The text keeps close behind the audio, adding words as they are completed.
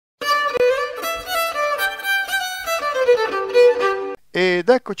Ed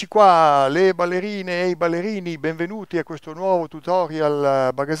eccoci qua, le ballerine e i ballerini, benvenuti a questo nuovo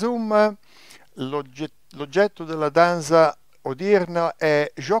tutorial Bagazum. L'oggetto della danza odierna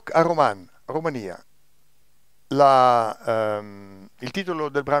è Joc Aroman, Romania. Il titolo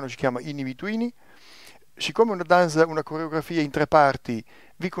del brano si chiama Vituini. Siccome è una danza, una coreografia in 3 parti,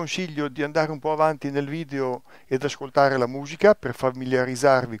 vi consiglio di andare un po' avanti nel video ed ascoltare la musica per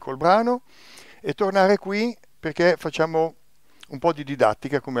familiarizzarvi col brano e tornare qui perché facciamo un po' di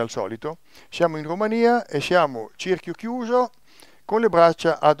didattica come al solito. Siamo in Romania e siamo cerchio chiuso con le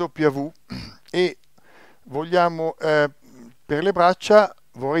braccia a W e vogliamo per le braccia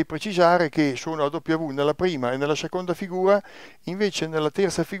vorrei precisare che sono a W nella prima e nella seconda figura, invece nella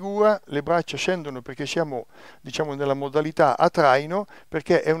terza figura le braccia scendono perché siamo, diciamo, nella modalità a traino,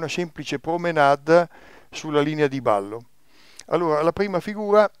 perché è una semplice promenade sulla linea di ballo. Allora, la prima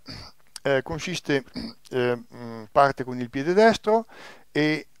figura parte con il piede destro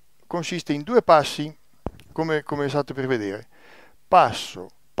e consiste in 2 passi, come state per vedere. Passo,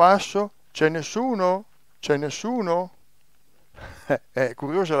 passo, c'è nessuno? C'è nessuno? È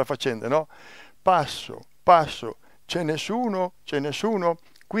curiosa la faccenda, no? Passo, passo, c'è nessuno? C'è nessuno?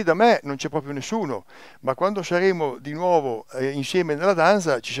 Qui da me non c'è proprio nessuno, ma quando saremo di nuovo insieme nella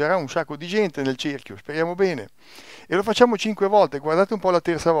danza ci sarà un sacco di gente nel cerchio, speriamo bene. E lo facciamo 5 volte, guardate un po' la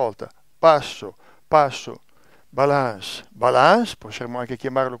terza volta. Passo, passo, balance, balance, possiamo anche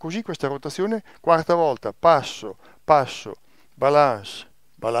chiamarlo così questa rotazione. Quarta volta, passo, passo, balance,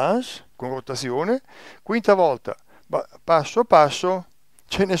 balance, con rotazione. Quinta volta, passo, passo,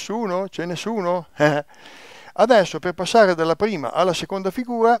 c'è nessuno? C'è nessuno? Adesso per passare dalla prima alla seconda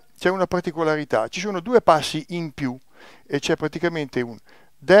figura c'è una particolarità, ci sono 2 passi in più e c'è praticamente un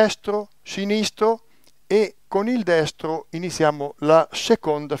destro, sinistro e con il destro iniziamo la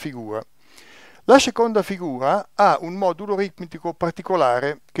seconda figura. La seconda figura ha un modulo ritmico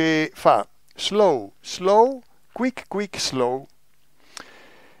particolare che fa slow, slow, quick, quick, slow.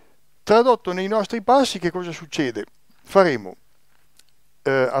 Tradotto nei nostri passi che cosa succede? Faremo,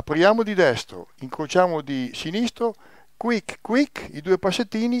 apriamo di destro, incrociamo di sinistro, quick, quick, i 2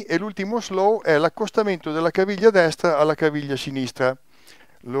 passettini e l'ultimo slow è l'accostamento della caviglia destra alla caviglia sinistra.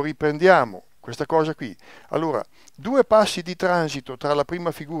 Lo riprendiamo. Questa cosa qui. Allora, 2 passi di transito tra la prima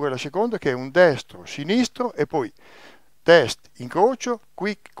figura e la seconda, che è un destro, sinistro, e poi dest, incrocio,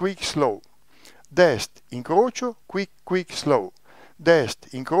 quick, quick, slow. Dest, incrocio, quick, quick, slow. Dest,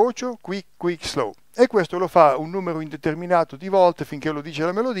 incrocio, quick, quick, slow. E questo lo fa un numero indeterminato di volte finché lo dice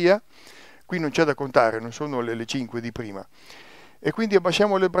la melodia. Qui non c'è da contare, non sono le 5 di prima. E quindi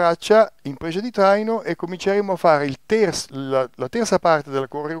abbassiamo le braccia in presa di traino e cominceremo a fare la terza parte della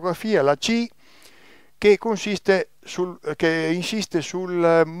coreografia, la C, che insiste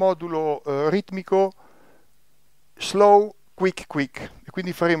sul modulo ritmico slow, quick, quick. E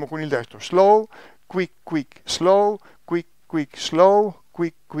quindi faremo con il destro slow, quick, quick, slow, quick, quick, slow,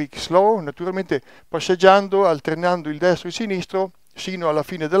 quick, quick, slow, naturalmente passeggiando, alternando il destro e il sinistro, sino alla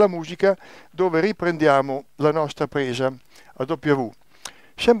fine della musica, dove riprendiamo la nostra presa a W.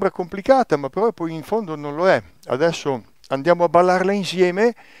 Sembra complicata, ma però poi in fondo non lo è. Adesso andiamo a ballarla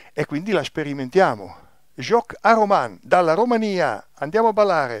insieme e quindi la sperimentiamo. Joc Aroman, dalla Romania, andiamo a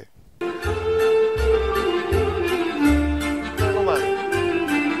ballare.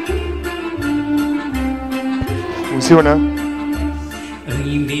 Funziona?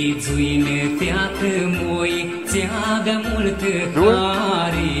 În Vituini, fiată moi, ți-avea multă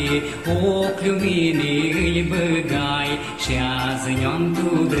care, ochi lumini îi băgai și azi ne-am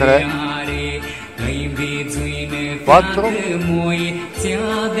tu dreare. În Vituini, fiată moi,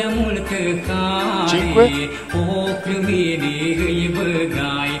 ți-avea multă care, ochi lumini îi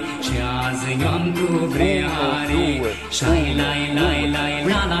băgai și azi ne-am tu dreare. Shai lai lai lai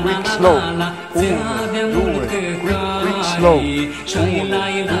la la la la la, ți-avea multă care. Slow. Quick,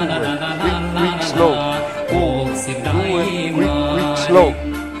 slow. Quick, slow.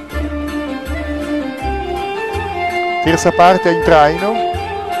 Terza parte in traino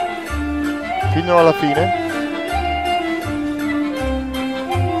fino alla fine.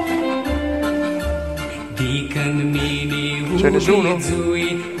 C'è nessuno?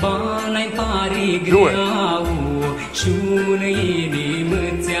 2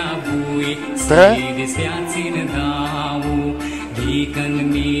 3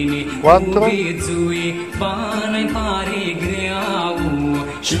 4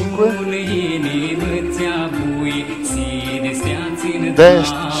 5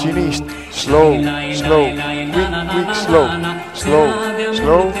 dest, sinistro, slow, slow, quick, quick, slow, slow,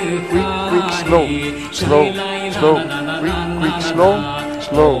 slow, quick, quick, slow, slow, slow, quick, quick, slow,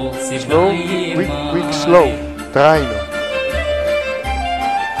 slow, slow, quick, quick, slow, traino.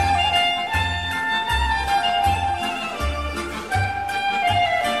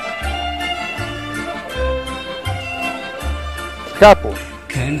 capo.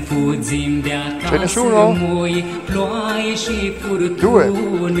 Când fugim de Ce ne acasă, sono? moi, ploaie și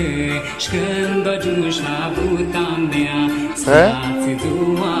furtună, și când ajungi la bruta mea, să-ți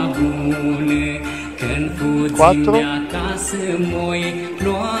ziua bună. Când fugim de acasă, moi,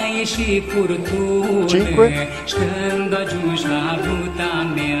 ploaie și furtună, și când ajungi la bruta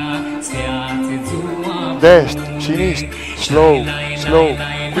mea, să-ți ziua bună. Dest, sinist, slow, slow,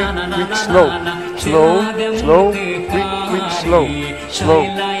 quick, quick, slow, slow, slow, quick, quick, slow, slow,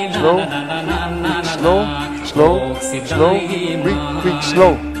 slow, quick, slow, slow, slow, quick, quick,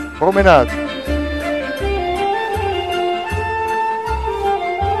 slow. Promenade.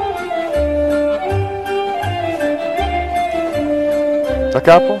 Da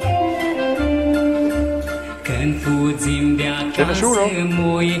capo? Când fugim de acasă,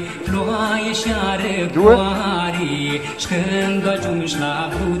 moi, ploaie și răcoare, și când ajungi la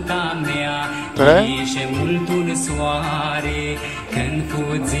bruta mea, ieșe multul soare. Când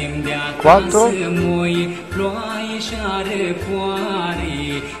fugim de acasă, moi, ploaie și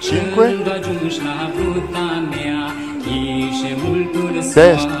răcoare, și când ajungi la bruta mea, ieșe multul soare.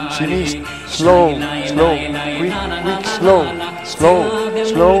 Dest, sinist, slow, slow, quick, quick, slow, slow,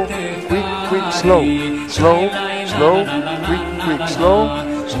 slow, quick, quick, slow, slow, slow, quick, quick, slow,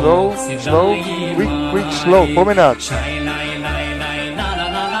 slow, slow, quick, quick, slow. Promenade.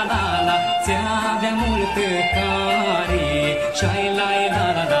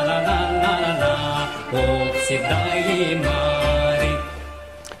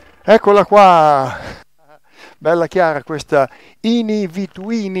 Eccola qua, bella chiara questa Ini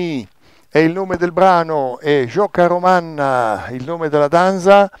Vituini è il nome del brano e Joc Aroman il nome della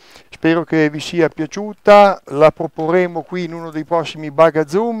danza. Spero che vi sia piaciuta, la proporremo qui in uno dei prossimi Baga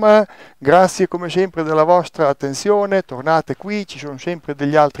Zoom. Grazie come sempre della vostra attenzione, tornate qui, ci sono sempre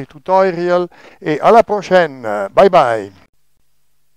degli altri tutorial e alla prossima, bye bye!